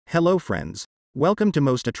Hello friends. Welcome to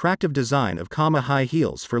most attractive design of high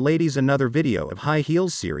heels for ladies, another video of high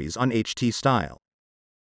heels series on HTStyle.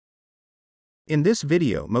 In this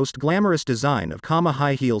video, most glamorous design of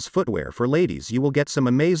high heels footwear for ladies, you will get some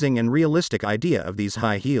amazing and realistic idea of these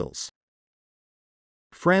high heels.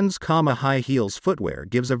 Friends, high heels footwear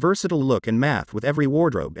gives a versatile look and math with every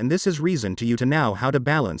wardrobe, and this is reason to you to know how to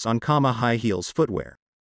balance on high heels footwear.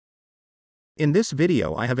 In this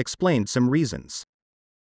video I have explained some reasons.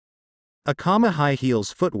 A high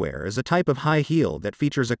heels footwear is a type of high heel that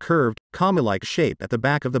features a curved, comma-like shape at the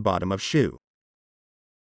back of the bottom of shoe.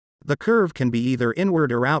 The curve can be either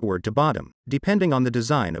inward or outward to bottom, depending on the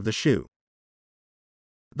design of the shoe.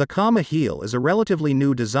 The comma heel is a relatively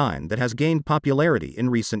new design that has gained popularity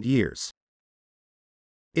in recent years.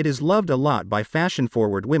 It is loved a lot by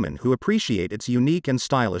fashion-forward women who appreciate its unique and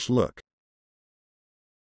stylish look.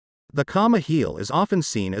 The comma heel is often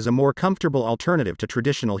seen as a more comfortable alternative to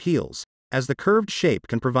traditional heels, as the curved shape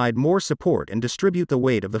can provide more support and distribute the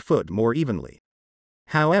weight of the foot more evenly.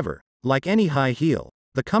 However, like any high heel,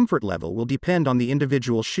 the comfort level will depend on the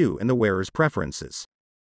individual shoe and the wearer's preferences.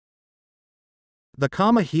 The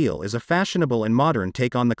comma heel is a fashionable and modern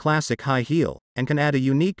take on the classic high heel, and can add a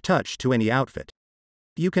unique touch to any outfit.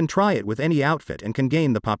 You can try it with any outfit and can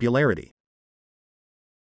gain the popularity.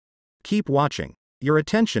 Keep watching. Your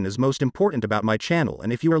attention is most important about my channel,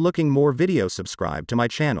 and if you are looking more videos, subscribe to my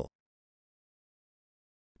channel.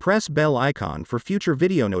 Press bell icon for future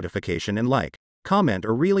video notification and like, comment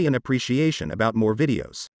or really an appreciation about more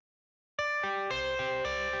videos.